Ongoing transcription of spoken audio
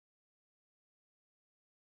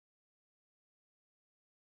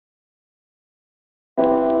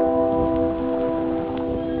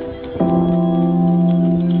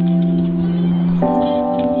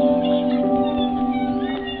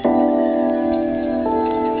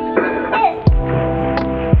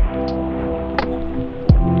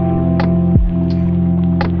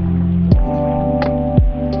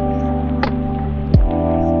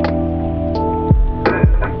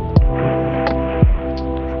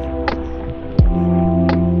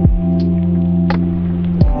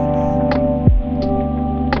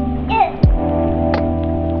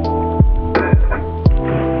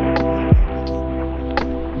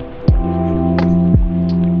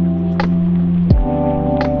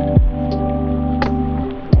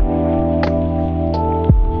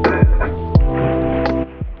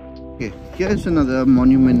there's another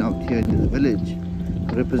monument out here in the village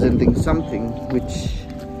representing something which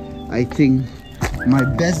I think my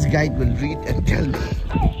best guide will read and tell me.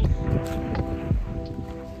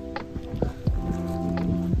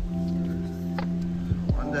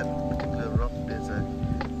 On that particular rock there's a...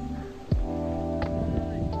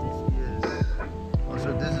 Yes.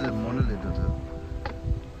 Also this is a monolith also.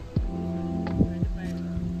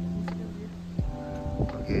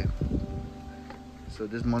 Okay. So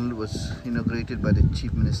this monolith was inaugurated by the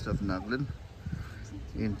Chief Minister of Nagaland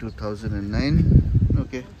in 2009.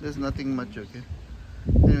 Okay, there's nothing much. Okay.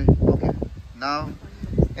 Anyway, okay. Now,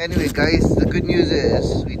 anyway, guys, the good news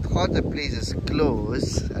is we thought the place is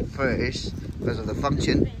closed at first because of the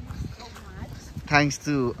function. Thanks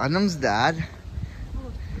to Anam's dad,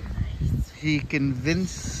 he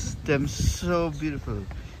convinced them so beautiful.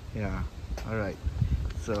 Yeah. All right.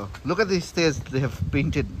 So look at these stairs they have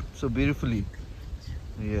painted so beautifully.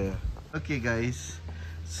 Yeah. Okay, guys.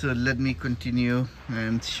 So let me continue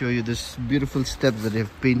and show you this beautiful steps that they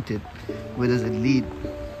have painted. Where does it lead?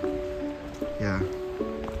 Yeah.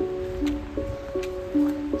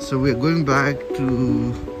 So we're going back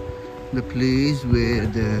to the place where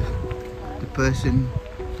the person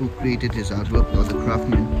who created his artwork, or the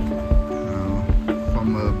craftsman,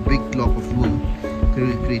 from a big block of wood,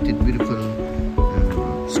 created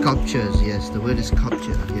beautiful sculptures. Yes, the word is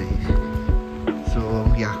sculpture. Yeah. So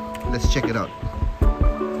yeah, let's check it out.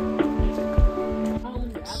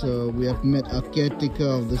 So we have met a caretaker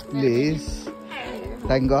of this place.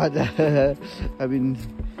 Thank God. I mean,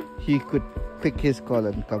 he could pick his call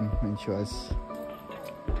and come and show us.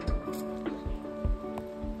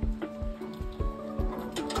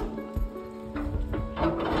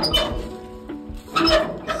 So,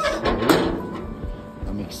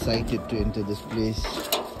 I'm excited to enter this place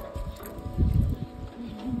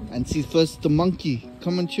and see first the monkey.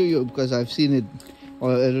 Come and show you, because I've seen it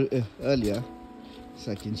earlier.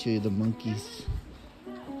 So I can show you the monkeys.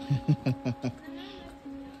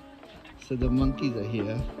 So the monkeys are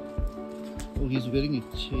here. Oh, he's wearing a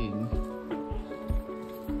chain.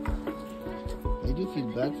 I do feel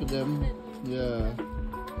bad for them. Yeah.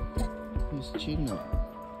 He's chained up.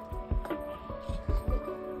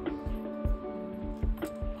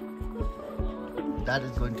 Dad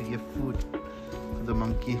is going to give food to the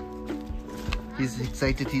monkey. He's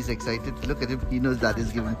excited, he's excited. Look at him, he knows Dad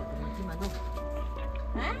is giving.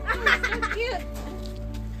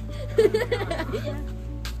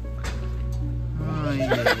 Oh,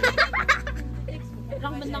 yeah.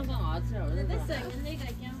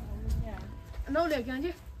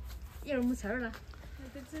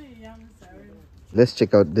 Let's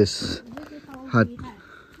check out this hut.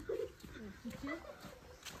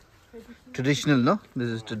 Traditional, no? This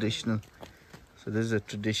is traditional. So this is a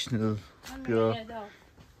traditional, pure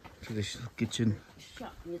traditional kitchen.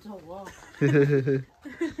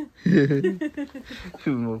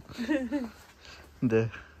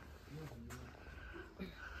 There.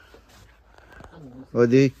 Oh,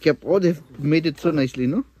 they kept. Oh, they've made it so nicely,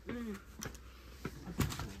 no?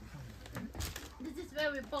 This is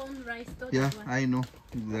where we bone rice. Yeah, I know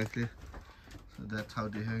exactly. So that's how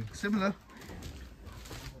they hang. Similar.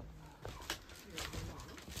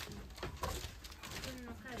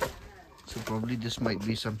 So probably this might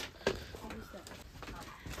be some.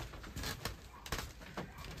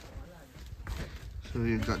 So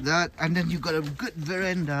you got that, and then you got a good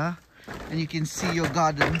veranda, and you can see your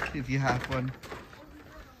garden if you have one.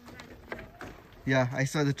 Yeah, I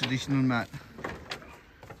saw the traditional mat.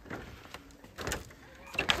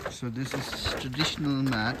 So this is traditional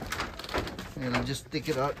mat, and I'll just take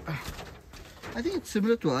it out. I think it's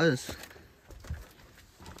similar to ours.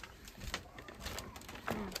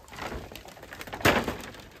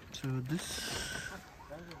 So this,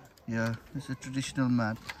 yeah, it's a traditional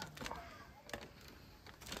mat.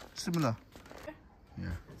 Similar.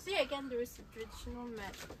 Yeah. See again, there is a traditional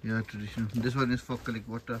mat. Yeah, traditional. This one is for collect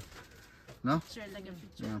water. No? Picture, like a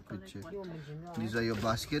picture. Yeah, picture. These are your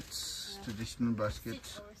baskets, traditional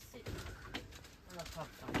baskets.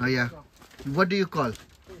 Oh yeah. What do you call?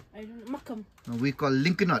 I don't know. Makam. We call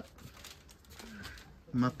linkonot.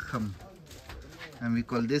 Makham. And we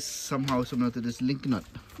call this somehow similar to this linkonot.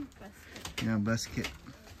 Yeah, basket.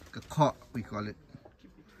 A khaw, we call it.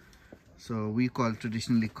 So we call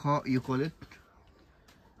traditionally khaw, you call it?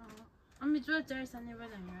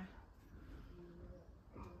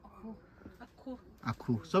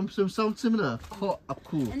 Aku. Some sound similar. Khaw,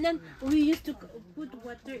 aku. And then we used to put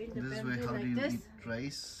water in the This is bamboo how like do you this. eat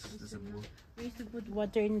rice? There's a bowl. We used to put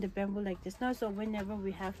water in the bamboo like this now. So whenever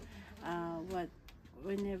we have,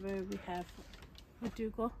 whenever we have what do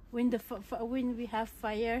you call when when we have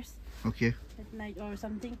fires Okay. at night or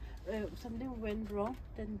something went wrong,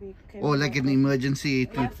 then we can Oh, like an emergency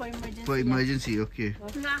yeah, for emergency. for Yeah. emergency. Okay.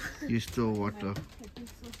 Nah. You store water. I think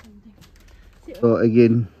so something. See, So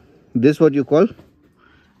again, this what you call?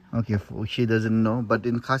 Okay, she doesn't know, but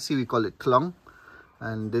in Khasi we call it klong,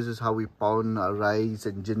 and this is how we pound our rice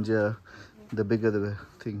and ginger. The bigger the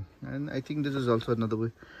thing, and I think this is also another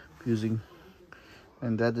way of using.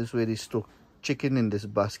 And that is where they store chicken in this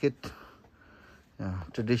basket. Yeah,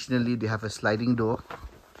 traditionally they have a sliding door.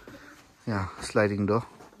 Yeah, sliding door.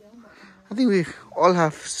 I think we all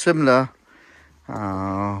have similar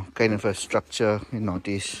kind of a structure in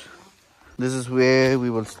Northeast. This is where we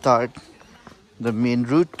will start the main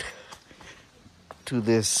route to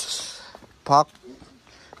this park.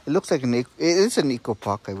 It looks like it is an eco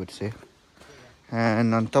park, I would say.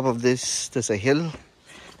 And on top of this, there's a hill.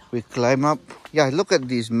 We climb up. Yeah, look at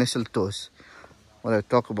these mistletoes. What I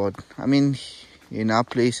talk about. I mean, in our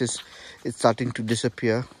places, it's starting to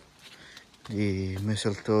disappear. The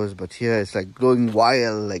mistletoes, but here it's like going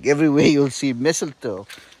wild. Like everywhere you'll see mistletoe,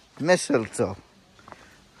 mistletoe.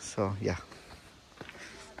 So yeah.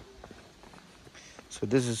 So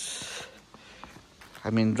this is, I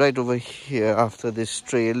mean, right over here after this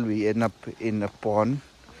trail, we end up in a pond.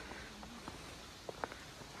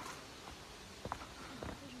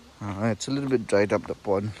 It's a little bit dried up, the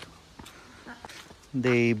pond.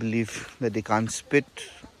 They believe that they can't spit,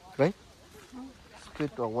 right?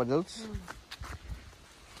 Spit or what else?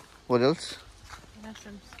 What else? There are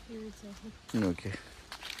some spirits, I think. Okay.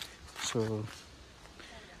 So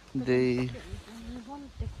they... You want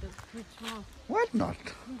to take the bridge now? What not?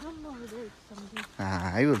 You don't know whether it's something.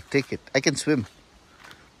 I will take it. I can swim.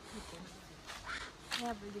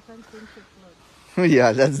 Yeah, but you can't change your clothes.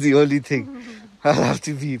 Yeah, that's the only thing. I'll have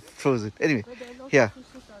to be frozen. Anyway, But there are lots yeah, of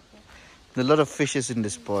fishes out there. there are a lot of fishes in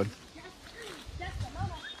this pond.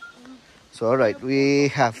 So, alright, we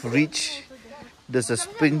have reached the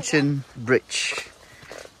suspension bridge.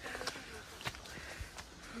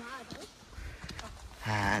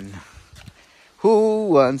 And who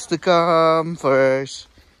wants to come first?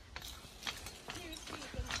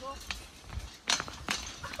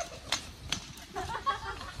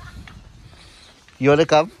 You wanna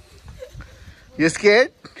come? You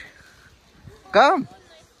scared? Come.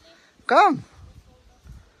 Come.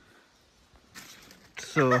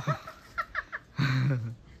 So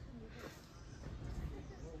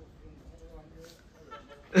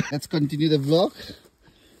let's continue the vlog.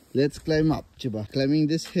 Let's climb up, Chiba. Climbing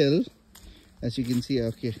this hill. As you can see,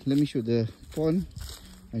 okay, let me show the pond.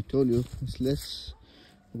 I told you it's less,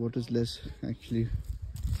 the water's less actually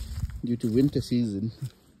due to winter season,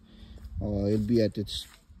 or it'll be at its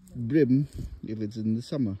brim if it's in the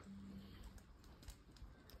summer.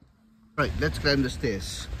 Right, let's climb the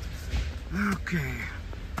stairs. Okay.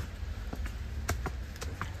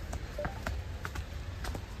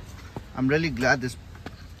 I'm really glad this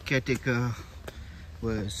caretaker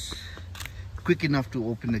was quick enough to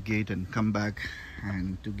open the gate and come back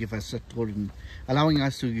and to give us a tour and allowing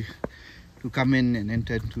us to come in and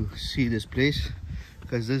enter to see this place,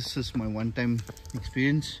 because this is my one-time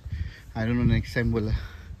experience. I don't know next time will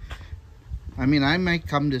I mean I might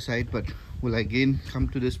come this side, but will I again come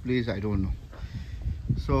to this place? I don't know.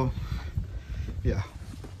 So yeah,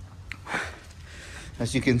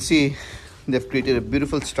 as you can see, they've created a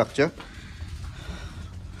beautiful structure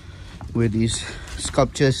where these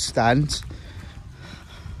sculptures stands.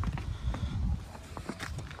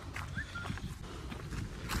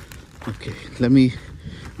 Okay, let me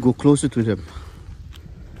go closer to them.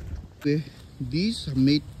 Okay, these are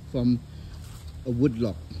made from a wood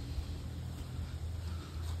log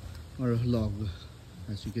or a log,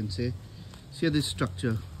 as you can say. See this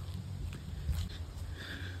structure.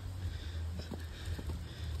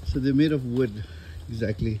 So they're made of wood,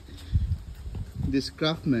 exactly. This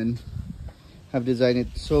craftsmen have designed it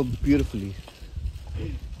so beautifully.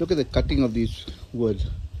 Look at the cutting of these wood.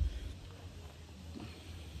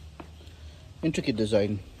 Intricate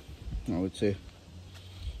design, I would say.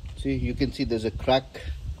 See, you can see there's a crack,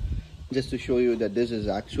 just to show you that this is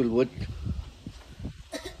actual wood.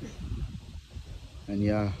 And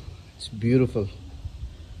yeah, it's beautiful,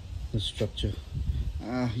 the structure.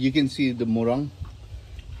 You can see the morang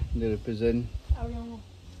they represent,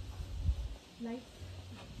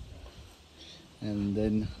 and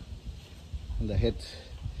then the head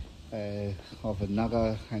of a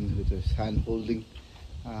naga and with his hand holding.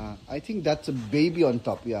 I think that's a baby on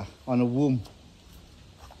top, yeah, on a womb.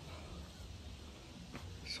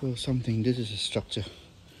 So something, this is a structure.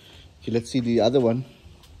 Okay, let's see the other one.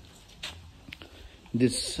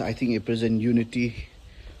 This, I think, represent unity.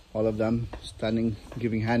 All of them standing,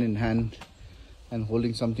 giving hand in hand, and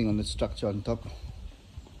holding something on the structure on top.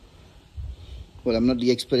 Well, I'm not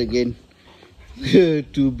the expert again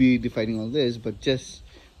to be defining all this, but just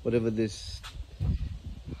whatever this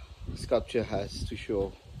sculpture has to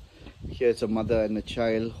show. Here's a mother and a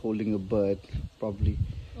child holding a bird. Probably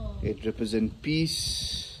it represents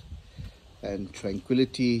peace and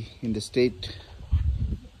tranquility in the state.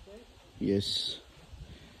 Yes,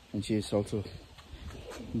 and she is also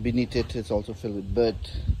beneath it. It's also filled with bird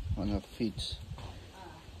on her feet.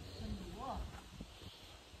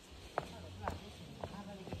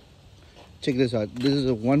 Check this out. This is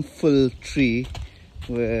a one full tree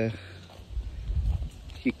where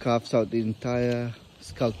he carves out the entire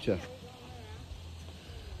sculpture.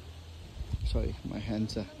 Sorry, my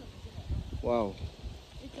hands are... Wow.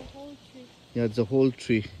 It's a whole tree. Yeah, it's a whole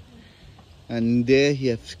tree. And there he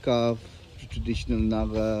has carved the traditional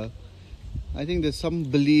Naga. I think there's some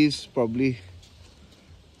beliefs, probably.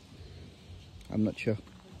 I'm not sure.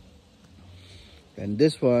 And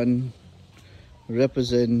this one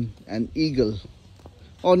represent an eagle.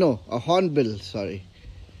 Oh no, a hornbill, sorry.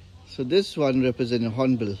 So this one represents a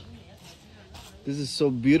hornbill. This is so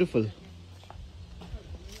beautiful.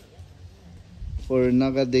 For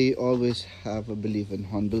Naga, they always have a belief in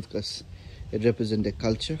hornbill because it represents their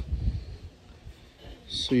culture.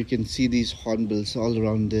 So you can see these hornbills all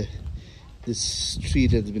around this tree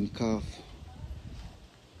that's been carved.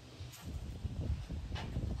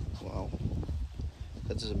 Wow,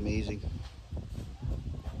 that is amazing.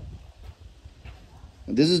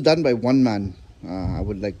 This is done by one man. I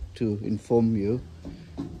would like to inform you.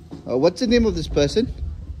 What's the name of this person?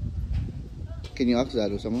 Can you ask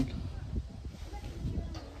that or someone?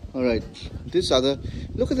 Alright, this other,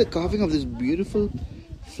 look at the carving of this beautiful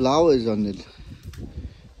flowers on it.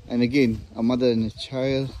 And again, a mother and a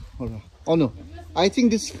child. Oh no, I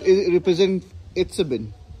think this represents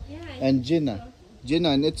Itzabin and Jinnah.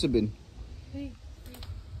 Jinnah and Itzabin.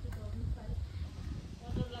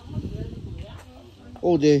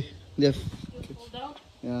 Oh, they're...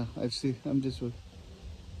 Yeah, I see. I'm just...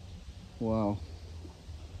 Wow.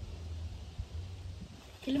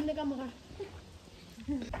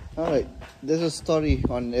 Alright, there's a story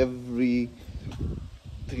on every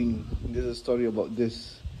thing. There's a story about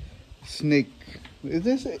this snake. Is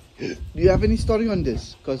this... Do you have any story on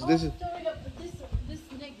this? Because this is... This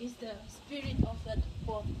snake is the spirit of that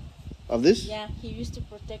boy. Of this? Yeah, he used to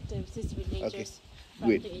protect his villagers.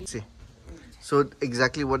 Okay. Wait, see. So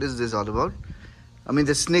exactly what is this all about? I mean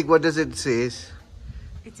the snake, what does it say?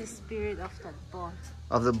 It's a spirit of that bond.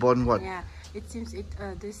 Of the bond what? Yeah, it seems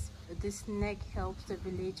this snake helps the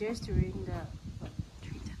villagers during the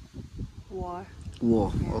war.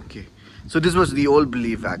 War, Yeah. okay. So this was the old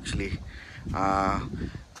belief actually.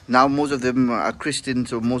 Now most of them are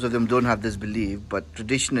Christians, so most of them don't have this belief, but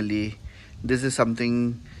traditionally this is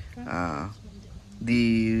something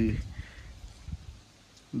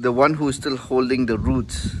the one who is still holding the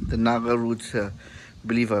roots, the Naga roots,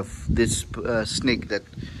 believe of this snake that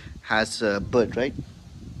has a bird, right?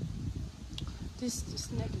 This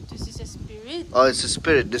snake, this is a spirit. Oh, it's a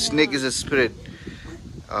spirit. The Yeah. snake is a spirit.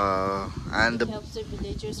 And It helps the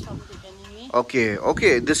villagers from the enemy.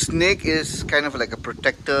 okay. The snake is kind of like a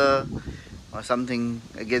protector or something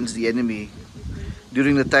against the enemy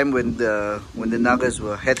during the time when the Nagas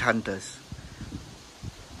were headhunters.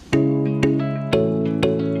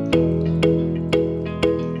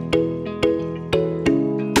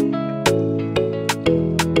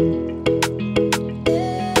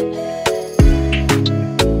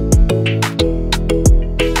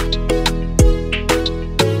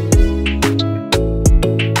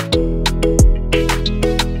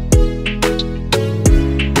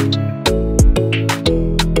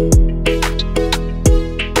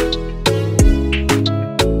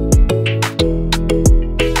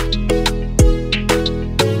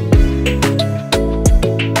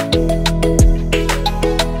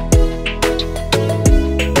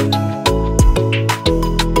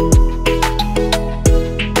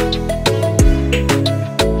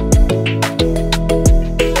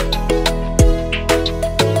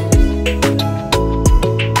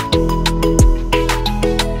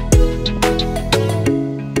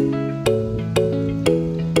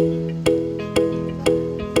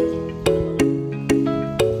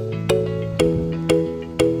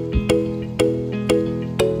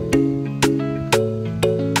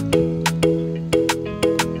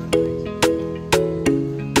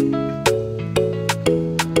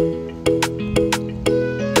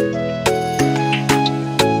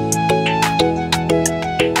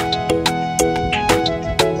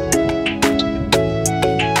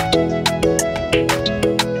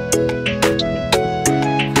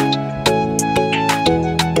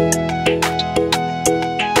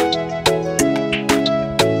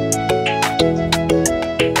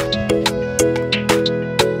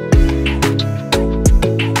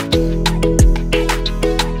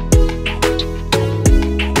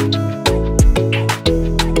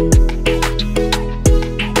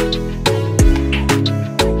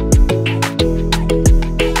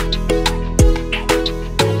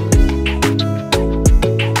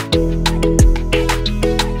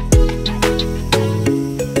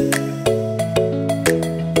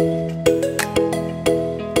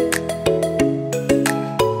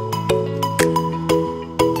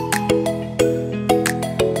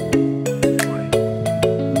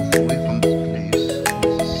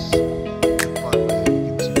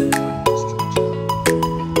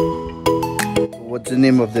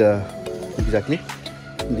 of the exactly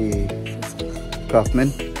the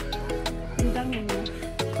craftsmen.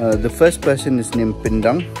 The first person is named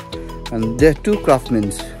Pindang, and there are two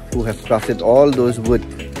craftsmen who have crafted all those wood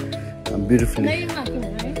beautifully.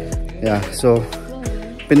 Yeah, so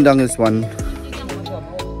Pindang is one,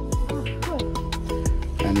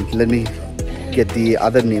 and let me get the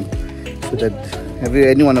other name so that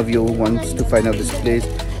any one of you who wants to find out this place,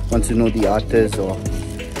 wants to know the artist or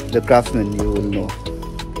the craftsman, you will know.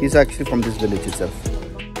 He's actually from this village itself.